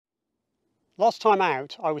Last time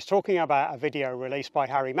out, I was talking about a video released by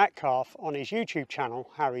Harry Metcalfe on his YouTube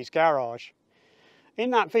channel, Harry's Garage.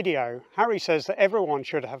 In that video, Harry says that everyone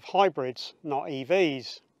should have hybrids, not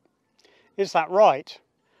EVs. Is that right?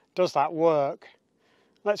 Does that work?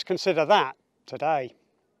 Let's consider that today.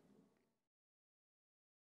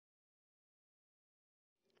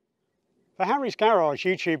 The Harry's Garage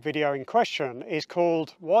YouTube video in question is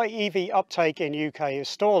called "Why EV Uptake in UK is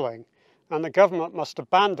Stalling and the Government Must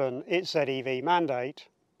Abandon its ZEV Mandate."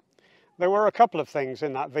 There were a couple of things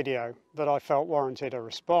in that video that I felt warranted a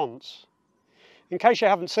response. In case you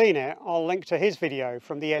haven't seen it, I'll link to his video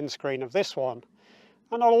from the end screen of this one,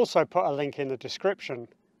 and I'll also put a link in the description.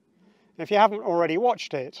 If you haven't already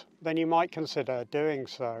watched it, then you might consider doing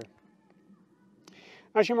so.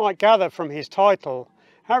 As you might gather from his title,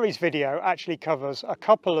 Harry's video actually covers a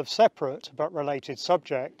couple of separate but related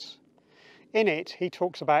subjects. In it, he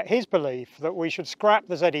talks about his belief that we should scrap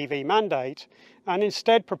the ZEV mandate and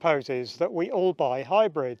instead proposes that we all buy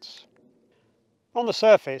hybrids. On the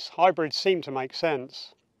surface, hybrids seem to make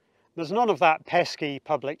sense. There's none of that pesky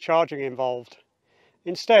public charging involved.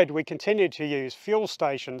 Instead, we continue to use fuel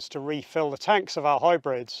stations to refill the tanks of our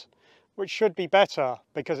hybrids, which should be better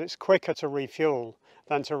because it's quicker to refuel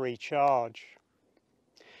than to recharge.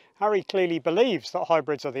 Harry clearly believes that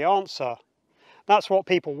hybrids are the answer. That's what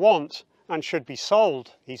people want and should be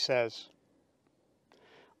sold, he says.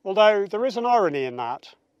 Although there is an irony in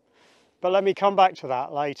that, but let me come back to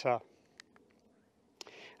that later.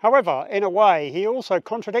 However, in a way, he also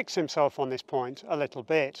contradicts himself on this point a little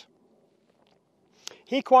bit.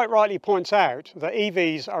 He quite rightly points out that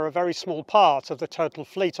EVs are a very small part of the total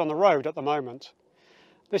fleet on the road at the moment.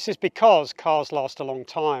 This is because cars last a long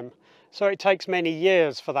time, so it takes many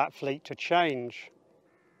years for that fleet to change.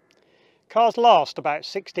 Cars last about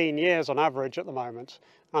 16 years on average at the moment,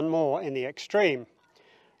 and more in the extreme,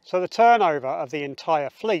 so the turnover of the entire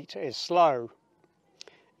fleet is slow.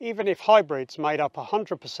 Even if hybrids made up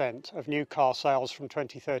 100% of new car sales from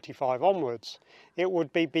 2035 onwards, it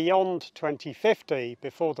would be beyond 2050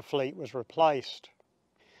 before the fleet was replaced.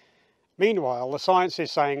 Meanwhile, the science is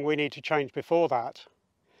saying we need to change before that.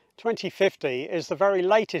 2050 is the very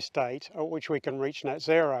latest date at which we can reach net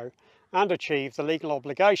zero and achieve the legal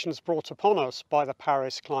obligations brought upon us by the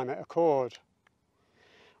Paris Climate Accord.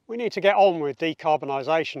 We need to get on with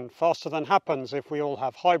decarbonisation faster than happens if we all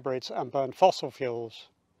have hybrids and burn fossil fuels.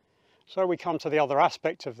 So we come to the other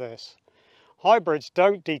aspect of this. Hybrids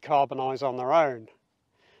don't decarbonise on their own.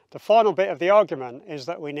 The final bit of the argument is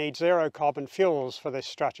that we need zero carbon fuels for this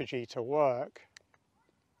strategy to work.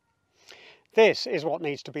 This is what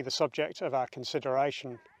needs to be the subject of our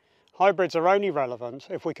consideration. Hybrids are only relevant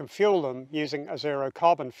if we can fuel them using a zero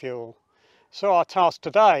carbon fuel. So our task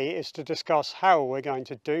today is to discuss how we're going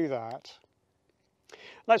to do that.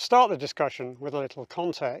 Let's start the discussion with a little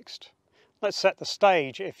context. Let's set the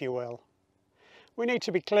stage, if you will. We need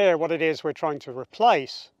to be clear what it is we're trying to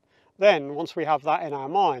replace. Then, once we have that in our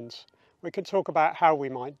minds, we can talk about how we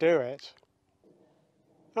might do it.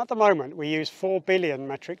 At the moment, we use 4 billion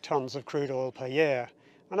metric tonnes of crude oil per year,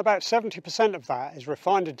 and about 70% of that is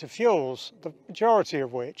refined into fuels, the majority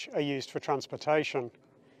of which are used for transportation.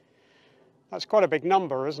 That's quite a big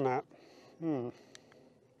number, isn't it?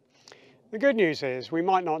 The good news is we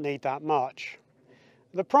might not need that much.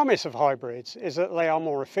 The promise of hybrids is that they are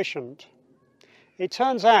more efficient. It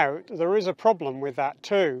turns out there is a problem with that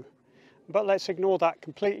too, but let's ignore that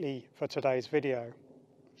completely for today's video.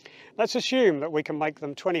 Let's assume that we can make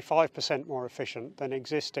them 25% more efficient than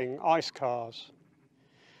existing ICE cars.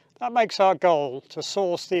 That makes our goal to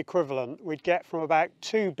source the equivalent we'd get from about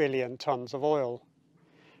 2 billion tonnes of oil.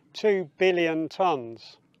 2 billion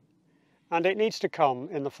tonnes. And it needs to come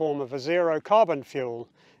in the form of a zero carbon fuel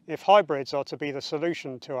if hybrids are to be the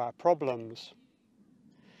solution to our problems.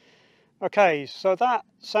 Okay, so that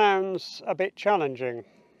sounds a bit challenging.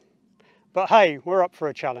 But hey, we're up for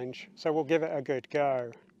a challenge, so we'll give it a good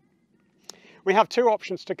go. We have two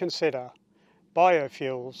options to consider: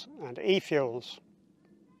 biofuels and e-fuels.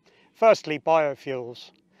 Firstly,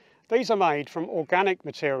 biofuels. These are made from organic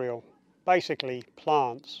material, basically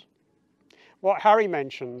plants. What Harry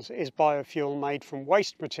mentions is biofuel made from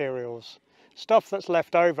waste materials, stuff that's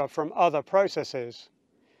left over from other processes.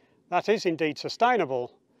 That is indeed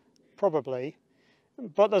sustainable, probably,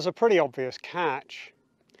 but there's a pretty obvious catch.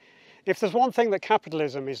 If there's one thing that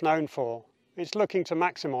capitalism is known for, it's looking to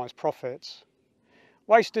maximise profits.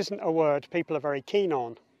 Waste isn't a word people are very keen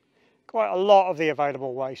on. Quite a lot of the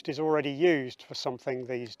available waste is already used for something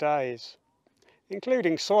these days,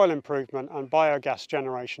 including soil improvement and biogas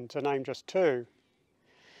generation, to name just two.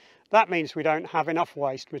 That means we don't have enough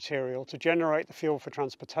waste material to generate the fuel for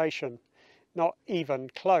transportation, Not even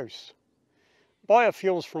close.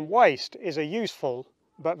 Biofuels from waste is a useful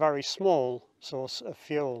but very small source of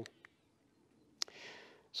fuel.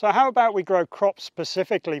 So how about we grow crops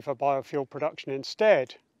specifically for biofuel production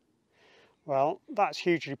instead? Well, that's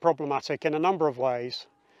hugely problematic in a number of ways.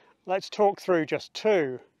 Let's talk through just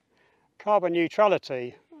two: carbon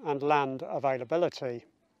neutrality and land availability.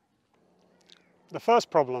 The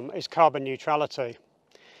first problem is carbon neutrality.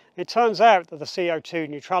 It turns out that the CO2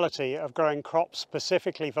 neutrality of growing crops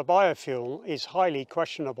specifically for biofuel is highly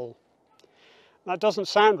questionable. That doesn't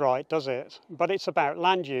sound right, does it? But it's about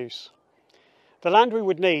land use. The land we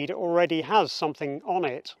would need already has something on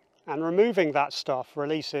it, and removing that stuff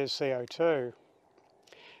releases CO2.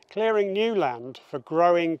 Clearing new land for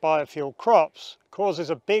growing biofuel crops causes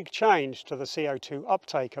a big change to the CO2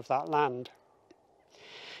 uptake of that land.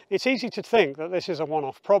 It's easy to think that this is a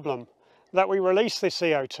one-off problem, that we release the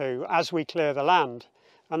CO2 as we clear the land,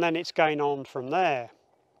 and then it's going on from there.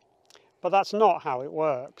 But that's not how it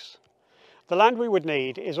works. The land we would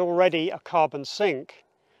need is already a carbon sink.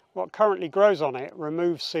 What currently grows on it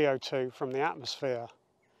removes CO2 from the atmosphere.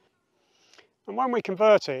 And when we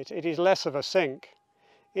convert it, it is less of a sink.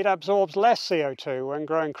 It absorbs less CO2 when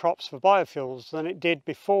growing crops for biofuels than it did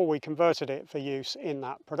before we converted it for use in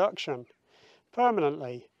that production,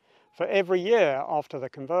 permanently, for every year after the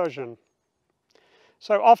conversion.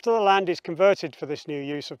 So after the land is converted for this new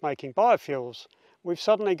use of making biofuels, we've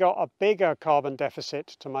suddenly got a bigger carbon deficit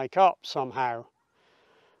to make up somehow.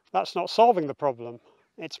 That's not solving the problem.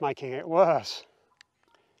 It's making it worse.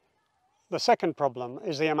 The second problem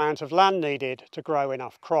is the amount of land needed to grow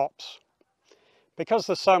enough crops. Because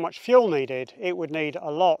there's so much fuel needed, it would need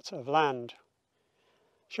a lot of land.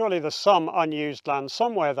 Surely there's some unused land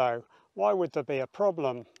somewhere though. Why would there be a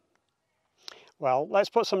problem? Well, let's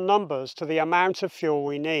put some numbers to the amount of fuel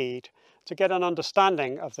we need to get an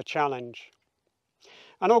understanding of the challenge.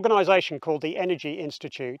 An organisation called the Energy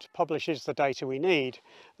Institute publishes the data we need,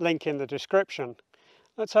 link in the description.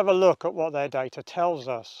 Let's have a look at what their data tells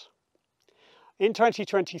us. In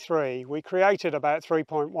 2023, we created about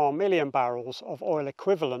 3.1 million barrels of oil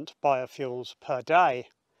equivalent biofuels per day.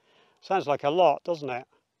 Sounds like a lot, doesn't it?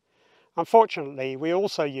 Unfortunately, we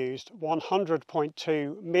also used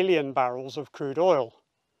 100.2 million barrels of crude oil.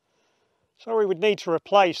 So we would need to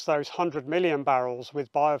replace those 100 million barrels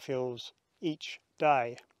with biofuels each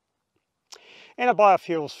day. In a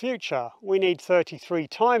biofuels future, we need 33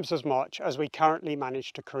 times as much as we currently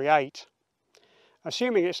manage to create.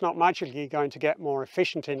 Assuming it's not magically going to get more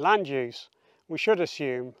efficient in land use, we should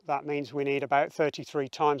assume that means we need about 33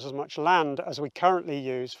 times as much land as we currently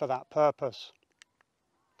use for that purpose.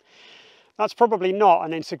 That's probably not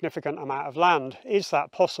an insignificant amount of land. Is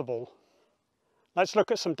that possible? Let's look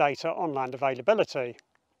at some data on land availability.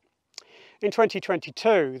 In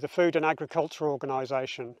 2022, the Food and Agriculture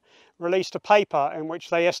Organization released a paper in which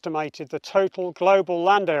they estimated the total global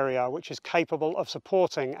land area which is capable of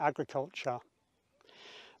supporting agriculture.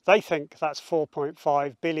 They think that's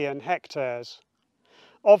 4.5 billion hectares.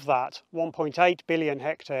 Of that, 1.8 billion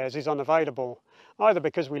hectares is unavailable, either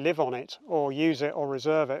because we live on it or use it or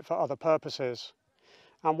reserve it for other purposes.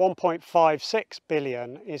 And 1.56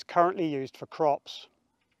 billion is currently used for crops.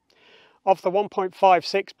 Of the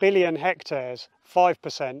 1.56 billion hectares,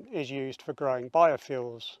 5% is used for growing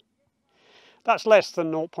biofuels. That's less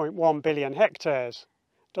than 0.1 billion hectares.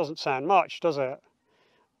 Doesn't sound much, does it?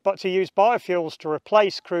 But to use biofuels to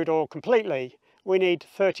replace crude oil completely, we need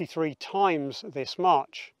 33 times this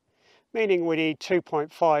much, meaning we need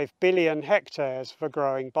 2.5 billion hectares for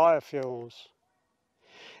growing biofuels.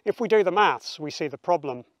 If we do the maths, we see the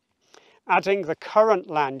problem. Adding the current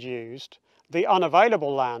land used, the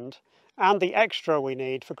unavailable land, and the extra we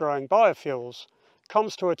need for growing biofuels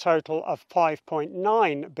comes to a total of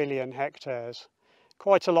 5.9 billion hectares,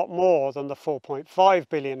 quite a lot more than the 4.5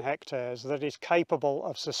 billion hectares that is capable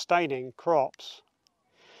of sustaining crops.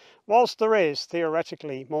 Whilst there is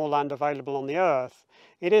theoretically more land available on the earth,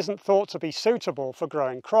 it isn't thought to be suitable for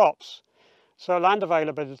growing crops, so land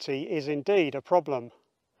availability is indeed a problem.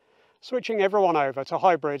 Switching everyone over to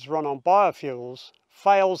hybrids run on biofuels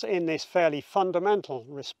fails in this fairly fundamental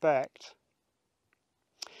respect.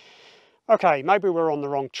 Okay, maybe we're on the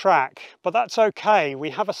wrong track, but that's okay.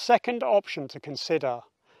 We have a second option to consider.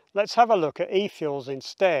 Let's have a look at e-fuels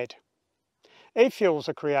instead. E-fuels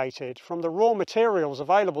are created from the raw materials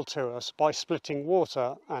available to us by splitting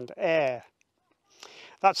water and air.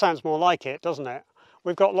 That sounds more like it, doesn't it?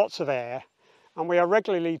 We've got lots of air, and we are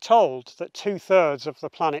regularly told that 2/3 of the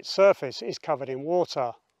planet's surface is covered in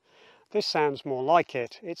water. This sounds more like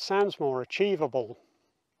it. It sounds more achievable.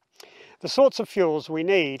 The sorts of fuels we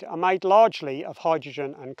need are made largely of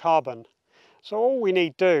hydrogen and carbon. So all we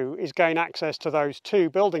need do is gain access to those two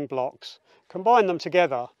building blocks, combine them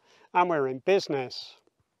together, and we're in business.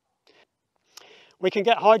 We can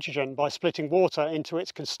get hydrogen by splitting water into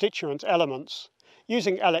its constituent elements,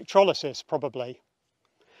 using electrolysis probably.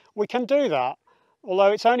 We can do that,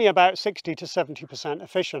 although it's only about 60 to 70%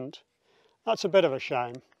 efficient. That's a bit of a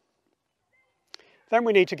shame. Then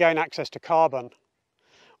we need to gain access to carbon.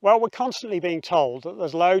 Well, we're constantly being told that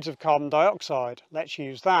there's loads of carbon dioxide, let's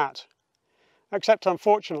use that. Except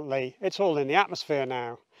unfortunately, it's all in the atmosphere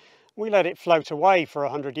now. We let it float away for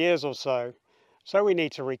 100 years or so we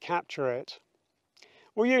need to recapture it.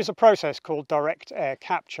 We'll use a process called direct air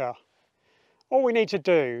capture. All we need to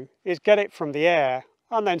do is get it from the air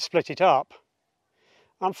and then split it up.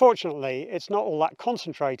 Unfortunately, it's not all that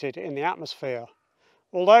concentrated in the atmosphere.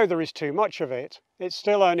 Although there is too much of it, it's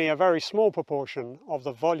still only a very small proportion of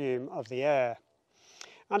the volume of the air.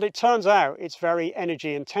 And it turns out it's very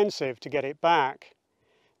energy intensive to get it back.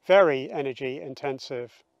 Very energy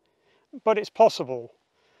intensive. But it's possible.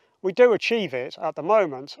 We do achieve it at the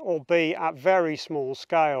moment, albeit at very small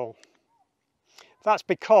scale. That's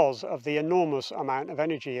because of the enormous amount of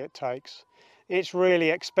energy it takes. It's really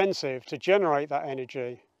expensive to generate that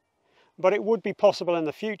energy, but it would be possible in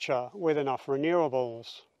the future with enough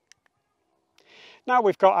renewables. Now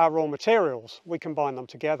we've got our raw materials, we combine them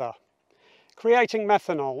together. Creating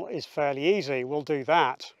methanol is fairly easy, we'll do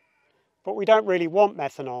that. But we don't really want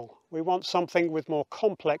methanol, we want something with more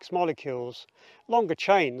complex molecules, longer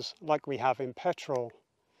chains like we have in petrol.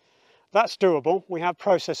 That's doable, we have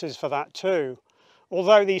processes for that too,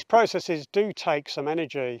 although these processes do take some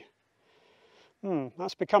energy.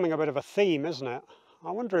 That's becoming a bit of a theme, isn't it? I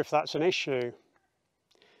wonder if that's an issue.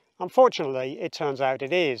 Unfortunately, it turns out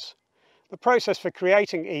it is. The process for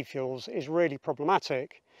creating e-fuels is really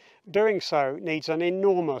problematic. Doing so needs an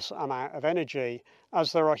enormous amount of energy,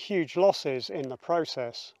 as there are huge losses in the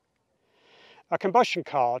process. A combustion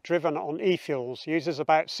car driven on e-fuels uses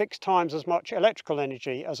about 6 times as much electrical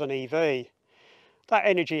energy as an EV. That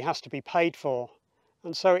energy has to be paid for,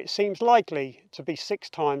 and so it seems likely to be 6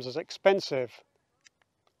 times as expensive.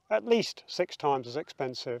 At least 6 times as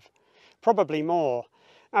expensive, probably more,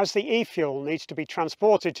 as the e-fuel needs to be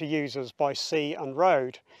transported to users by sea and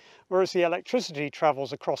road, whereas the electricity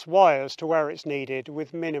travels across wires to where it's needed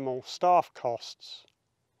with minimal staff costs.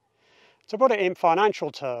 To put it in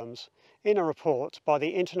financial terms, in a report by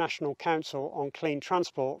the International Council on Clean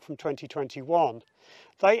Transport from 2021,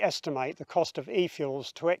 they estimate the cost of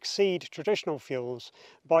e-fuels to exceed traditional fuels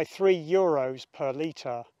by €3 per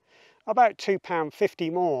litre, about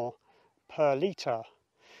 £2.50 more per litre.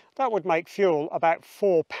 That would make fuel about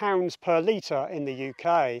 £4 per litre in the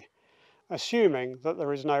UK, assuming that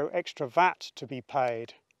there is no extra VAT to be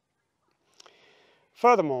paid.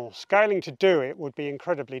 Furthermore, scaling to do it would be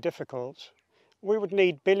incredibly difficult. We would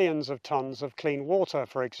need billions of tonnes of clean water,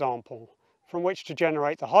 for example, from which to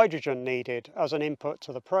generate the hydrogen needed as an input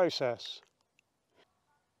to the process.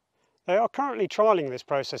 They are currently trialling this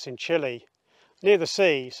process in Chile, near the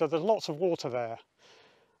sea, so there's lots of water there.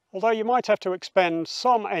 Although you might have to expend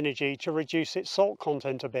some energy to reduce its salt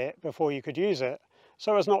content a bit before you could use it,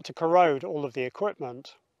 so as not to corrode all of the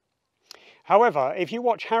equipment. However, if you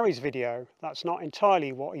watch Harry's video, that's not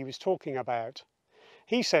entirely what he was talking about.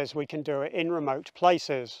 He says we can do it in remote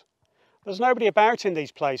places. There's nobody about in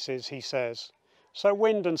these places, he says, so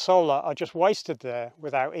wind and solar are just wasted there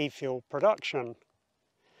without e-fuel production.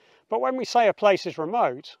 But when we say a place is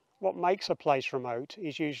remote, what makes a place remote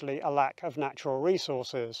is usually a lack of natural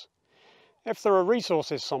resources. If there are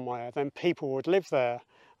resources somewhere, then people would live there,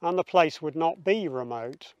 and the place would not be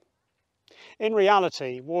remote. In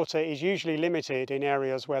reality, water is usually limited in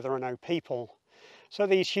areas where there are no people, so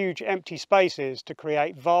these huge empty spaces to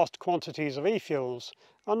create vast quantities of e-fuels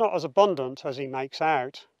are not as abundant as he makes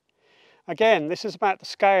out. Again, this is about the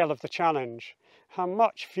scale of the challenge, how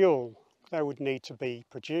much fuel there would need to be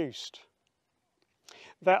produced.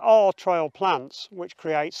 There are trial plants which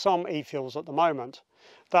create some e-fuels at the moment,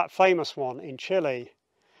 that famous one in Chile,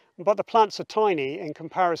 but the plants are tiny in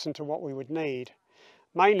comparison to what we would need,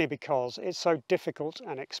 mainly because it's so difficult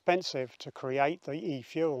and expensive to create the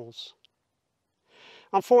e-fuels.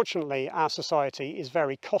 Unfortunately, our society is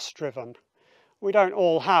very cost-driven. We don't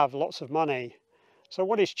all have lots of money, so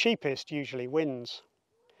what is cheapest usually wins.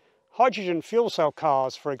 Hydrogen fuel cell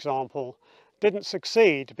cars, for example, didn't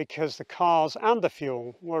succeed because the cars and the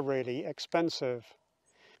fuel were really expensive.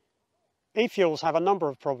 E-fuels have a number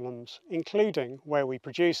of problems, including where we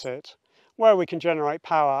produce it, where we can generate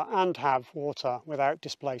power and have water without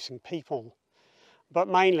displacing people. But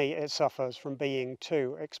mainly it suffers from being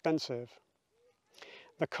too expensive.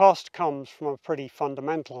 The cost comes from a pretty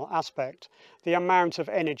fundamental aspect, the amount of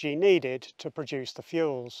energy needed to produce the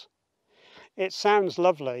fuels. It sounds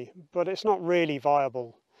lovely, but it's not really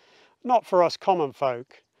viable. Not for us common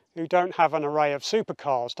folk, who don't have an array of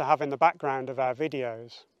supercars to have in the background of our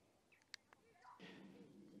videos.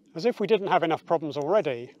 As if we didn't have enough problems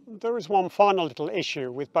already, there is one final little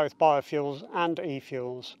issue with both biofuels and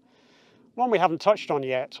e-fuels. One we haven't touched on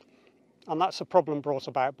yet, and that's a problem brought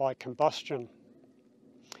about by combustion.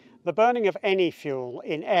 The burning of any fuel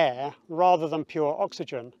in air rather than pure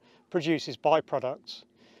oxygen produces byproducts,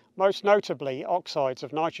 most notably oxides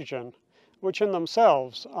of nitrogen, which in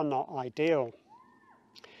themselves are not ideal.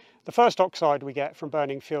 The first oxide we get from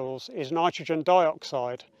burning fuels is nitrogen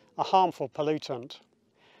dioxide, a harmful pollutant.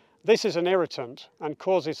 This is an irritant and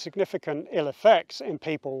causes significant ill effects in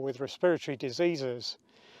people with respiratory diseases,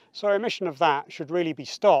 so emission of that should really be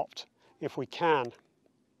stopped if we can.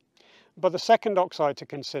 But the second oxide to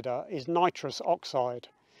consider is nitrous oxide.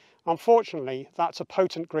 Unfortunately, that's a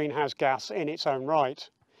potent greenhouse gas in its own right.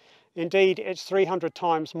 Indeed, it's 300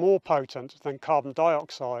 times more potent than carbon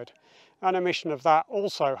dioxide, and emission of that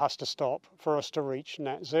also has to stop for us to reach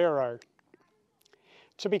net zero.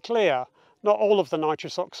 To be clear, not all of the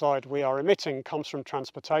nitrous oxide we are emitting comes from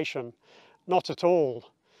transportation, not at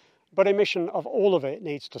all, but emission of all of it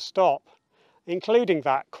needs to stop, including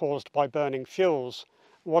that caused by burning fuels,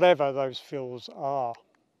 whatever those fuels are.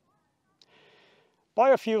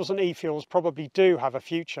 Biofuels and e-fuels probably do have a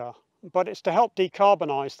future, but it's to help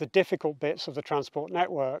decarbonise the difficult bits of the transport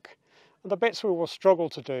network, and the bits we will struggle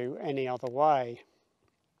to do any other way.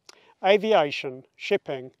 Aviation,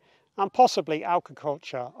 shipping, and possibly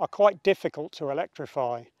agriculture are quite difficult to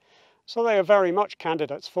electrify, so they are very much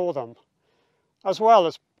candidates for them, as well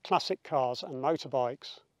as classic cars and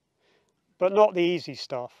motorbikes. But not the easy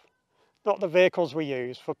stuff, not the vehicles we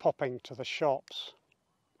use for popping to the shops.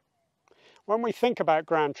 When we think about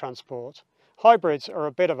ground transport, hybrids are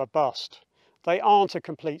a bit of a bust. They aren't a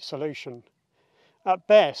complete solution. At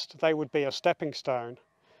best, they would be a stepping stone,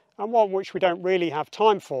 and one which we don't really have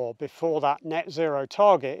time for before that net zero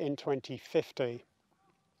target in 2050.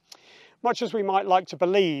 Much as we might like to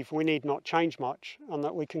believe, we need not change much, and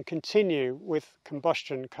that we can continue with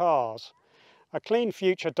combustion cars. A clean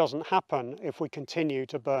future doesn't happen if we continue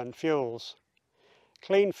to burn fuels.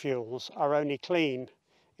 Clean fuels are only clean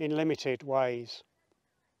in limited ways.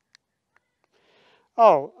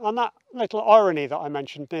 Oh, and that little irony that I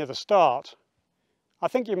mentioned near the start. I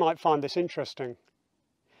think you might find this interesting.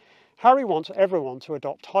 Harry wants everyone to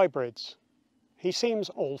adopt hybrids. He seems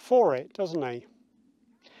all for it, doesn't he?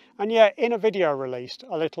 And yet, in a video released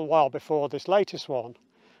a little while before this latest one,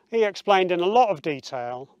 he explained in a lot of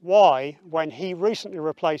detail why, when he recently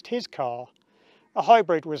replaced his car, a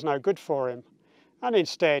hybrid was no good for him, and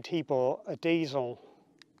instead he bought a diesel.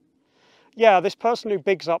 Yeah, this person who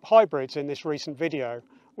bigs up hybrids in this recent video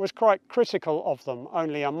was quite critical of them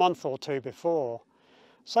only a month or two before,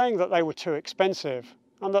 saying that they were too expensive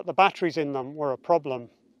and that the batteries in them were a problem.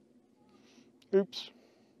 Oops.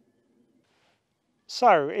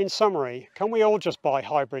 So, in summary, can we all just buy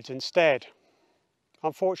hybrids instead?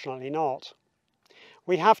 Unfortunately not.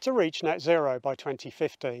 We have to reach net zero by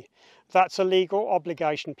 2050. That's a legal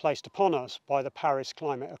obligation placed upon us by the Paris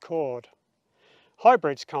Climate Accord.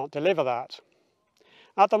 Hybrids can't deliver that.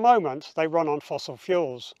 At the moment, they run on fossil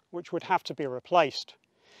fuels, which would have to be replaced,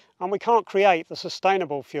 and we can't create the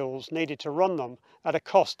sustainable fuels needed to run them at a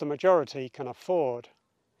cost the majority can afford.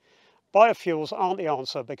 Biofuels aren't the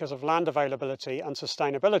answer because of land availability and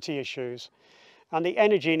sustainability issues, and the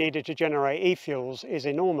energy needed to generate e-fuels is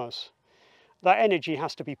enormous. That energy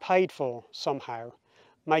has to be paid for somehow,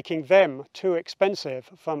 making them too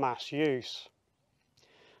expensive for mass use.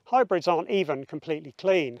 Hybrids aren't even completely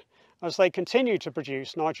clean, as they continue to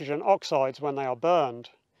produce nitrogen oxides when they are burned,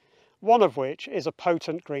 one of which is a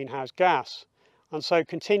potent greenhouse gas, and so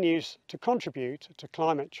continues to contribute to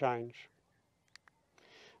climate change.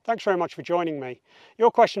 Thanks very much for joining me.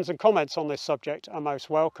 Your questions and comments on this subject are most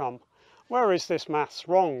welcome. Where is this maths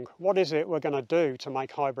wrong? What is it we're going to do to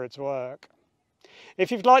make hybrids work? If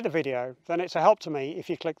you've liked the video, then it's a help to me if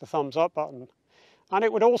you click the thumbs up button. And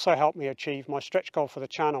it would also help me achieve my stretch goal for the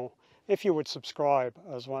channel if you would subscribe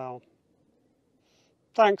as well.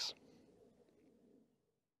 Thanks.